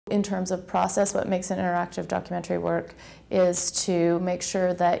in terms of process, what makes an interactive documentary work is to make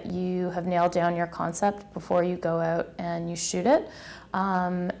sure that you have nailed down your concept before you go out and you shoot it,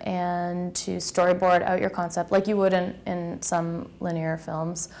 and to storyboard out your concept like you would in some linear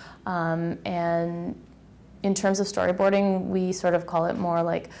films. And in terms of storyboarding, we sort of call it more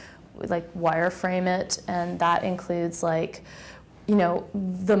like wireframe it, and that includes like, you know,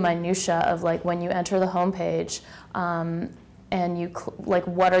 the minutia of like when you enter the homepage, and you like,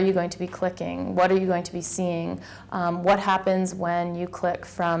 what are you going to be clicking? What are you going to be seeing? What happens when you click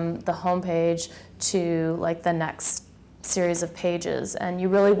from the homepage to like the next series of pages? And you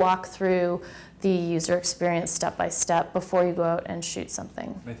really walk through the user experience step by step before you go out and shoot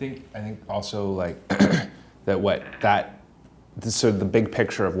something. I think also like so the big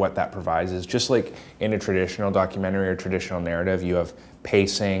picture of what that provides is just like in a traditional documentary or traditional narrative, you have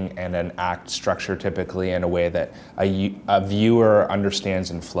pacing and an act structure typically in a way that a viewer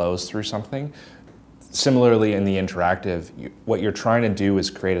understands and flows through something. Similarly, in the interactive, what you're trying to do is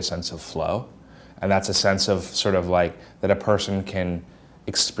create a sense of flow, and that's a sense of sort of like that a person can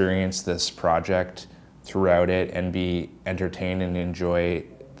experience this project throughout it and be entertained and enjoy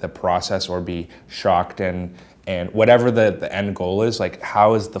the process, or be shocked and whatever the end goal is, like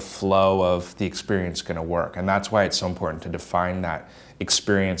how is the flow of the experience going to work? And that's why it's so important to define that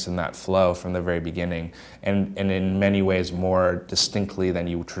experience and that flow from the very beginning, and in many ways more distinctly than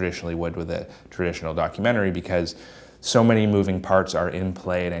you traditionally would with a traditional documentary, because so many moving parts are in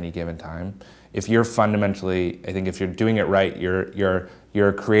play at any given time. If you're fundamentally, I think if you're doing it right,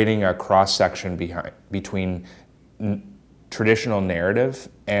 you're creating a cross-section between traditional narrative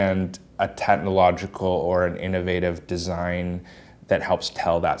and a technological or an innovative design that helps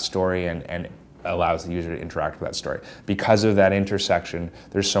tell that story and allows the user to interact with that story. Because of that intersection,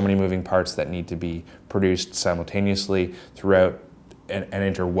 there's so many moving parts that need to be produced simultaneously throughout and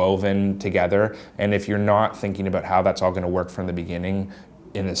interwoven together. And if you're not thinking about how that's all going to work from the beginning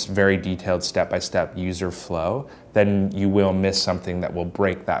in this very detailed step-by-step user flow, then you will miss something that will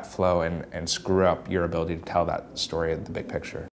break that flow and screw up your ability to tell that story in the big picture.